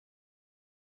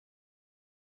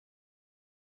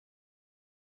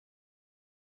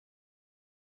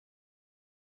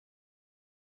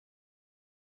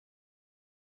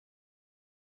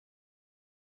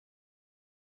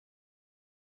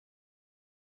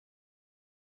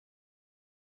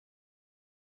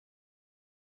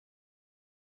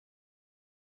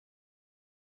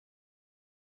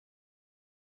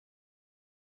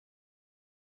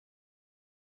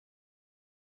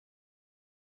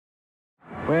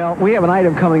Well, we have an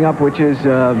item coming up which is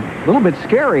a little bit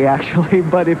scary, actually,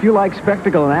 but if you like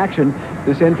spectacle and action,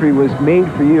 this entry was made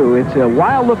for you. It's a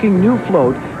wild-looking new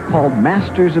float called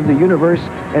Masters of the Universe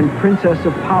and Princess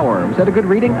of Power. Was that a good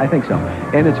reading? I think so.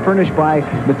 And it's furnished by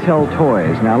Mattel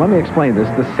Toys. Now, let me explain this.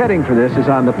 The setting for this is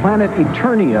on the planet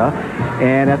Eternia,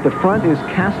 and at the front is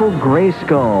Castle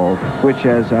Grayskull, which,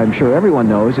 as I'm sure everyone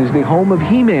knows, is the home of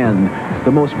He-Man,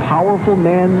 the most powerful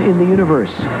man in the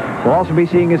universe. We'll also be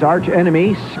seeing his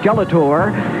arch-enemy,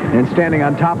 Skeletor, and standing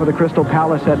on top of the Crystal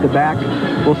Palace at the back,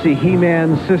 we'll see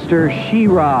He-Man's sister,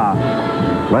 She-Ra.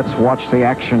 Let's watch the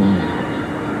action.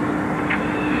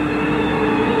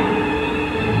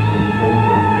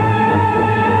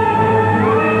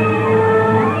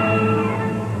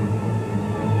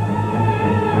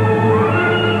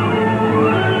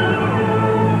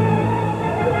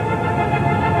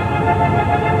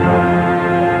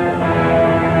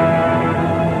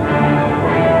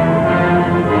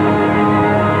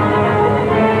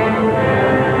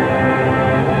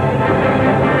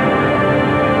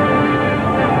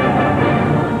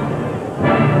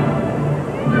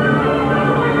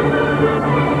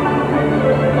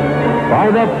 By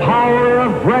the power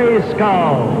of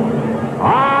Grayskull,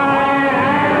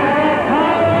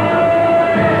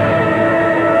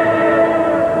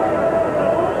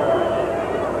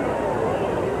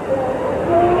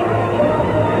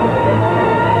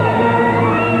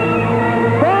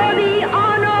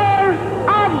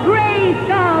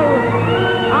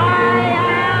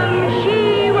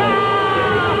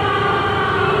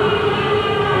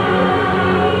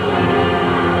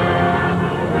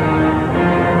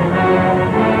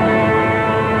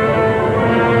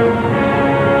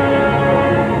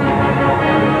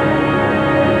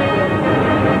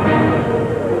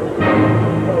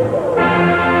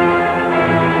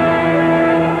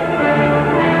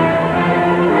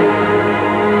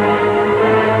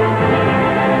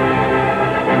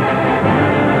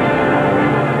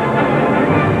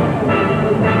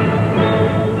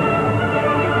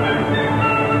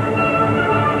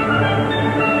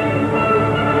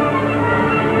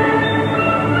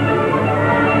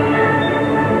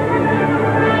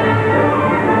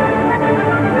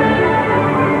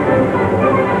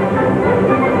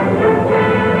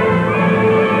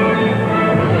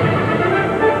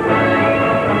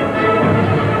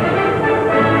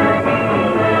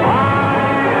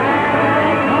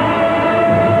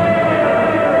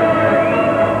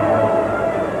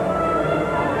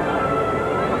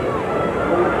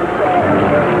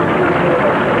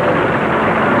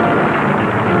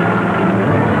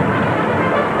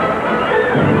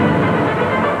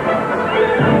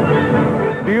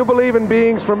 In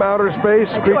beings from outer space,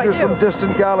 creatures from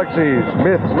distant galaxies,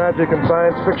 myths, magic, and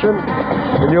science fiction,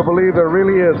 and you'll believe there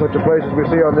really is such a place as we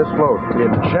see on this float, the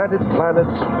enchanted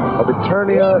planets of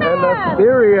Eternia and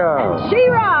Etheria.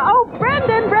 She-Ra! Oh,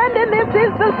 Brendan, this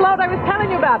is the float I was telling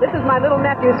you about. This is my little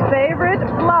nephew's favorite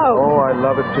float. Oh, I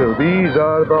love it too. These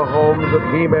are the homes of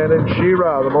He-Man and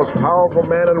She-Ra, the most powerful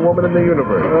man and woman in the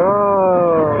universe.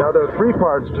 Oh. Now, there are three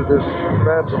parts to this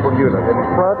fanciful unit. In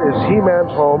front is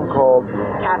He-Man's home called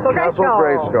Castle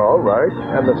Grayskull, right?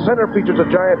 And the center features a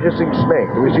giant hissing snake.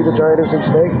 Do we see the giant hissing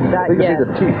snake? I think you see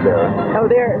the teeth there. Oh,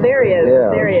 there he is.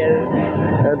 Yeah. There he is.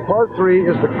 And part 3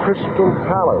 is the Crystal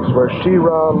Palace, where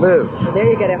She-Ra lives. There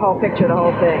you get a whole picture of the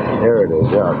whole thing. There it is,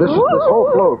 yeah. This whole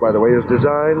float, by the way, is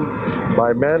designed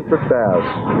by Manfred Bass.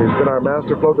 He's been our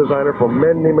master float designer for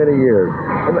many, many years.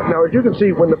 And now, as you can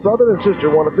see, when the brother and sister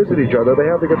want to visit each other, they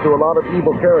have to get through a lot of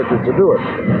evil characters to do it.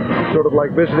 Sort of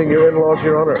like visiting your in-laws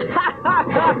here on Earth.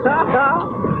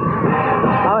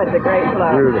 Oh, it's a great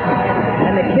float. Beautiful.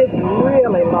 And the kids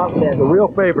really loved it. A real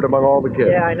favorite among all the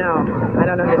kids. Yeah, I know. I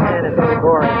don't understand it. It's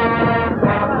boring.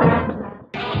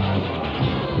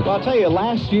 Well, I'll tell you,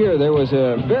 last year there was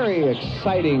a very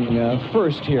exciting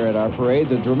first here at our parade,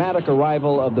 the dramatic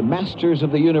arrival of the Masters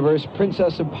of the Universe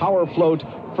Princess of Power float,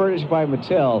 furnished by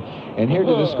Mattel. And here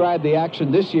to describe the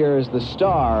action this year is the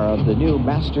star of the new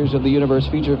Masters of the Universe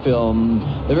feature film,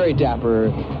 the very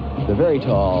dapper, the very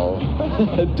tall,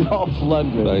 Dolph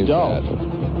Lundgren. Thanks, Dolph.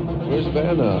 Where's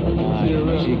Vanna?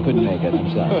 She couldn't make it, I'm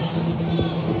sorry.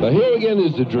 Now here again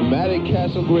is the dramatic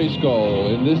Castle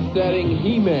Grayskull. In this setting,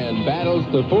 He-Man battles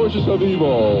the forces of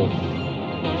evil.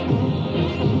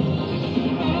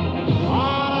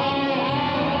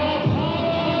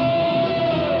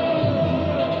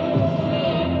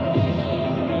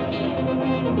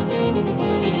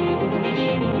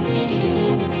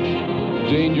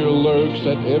 Danger lurks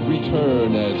at every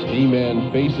turn as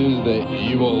He-Man faces the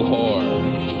evil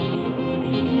horde.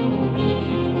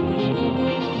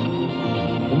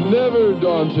 Never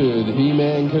daunted,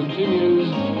 He-Man continues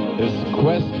his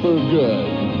quest for good.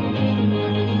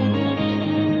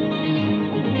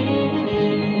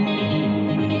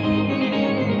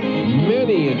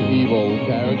 Many an evil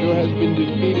character has been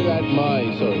defeated at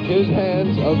my search. His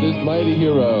hands of this mighty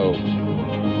hero.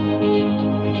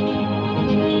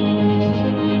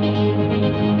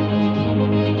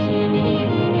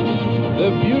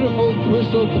 The beautiful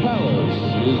Crystal Palace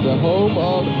is the home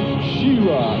of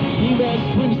She-Ra,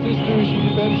 He-Man's twin sister. She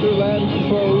defends her land from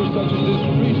foes such as this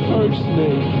prehistoric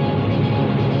snake.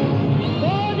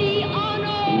 For the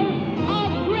honor of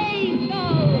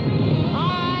Grayskull,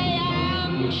 I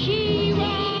am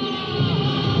She-Ra!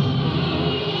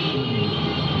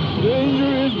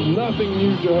 Danger is nothing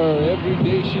new to her. Every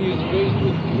day she is faced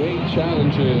with great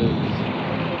challenges.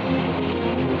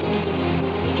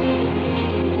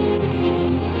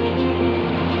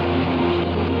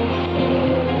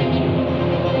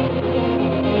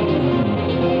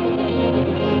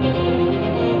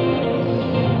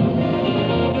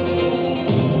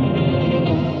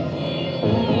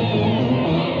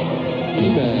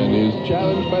 He-Man is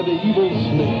challenged by the evil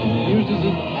snake. He uses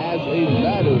it as a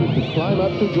ladder to climb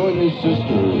up to join his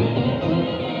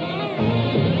sister.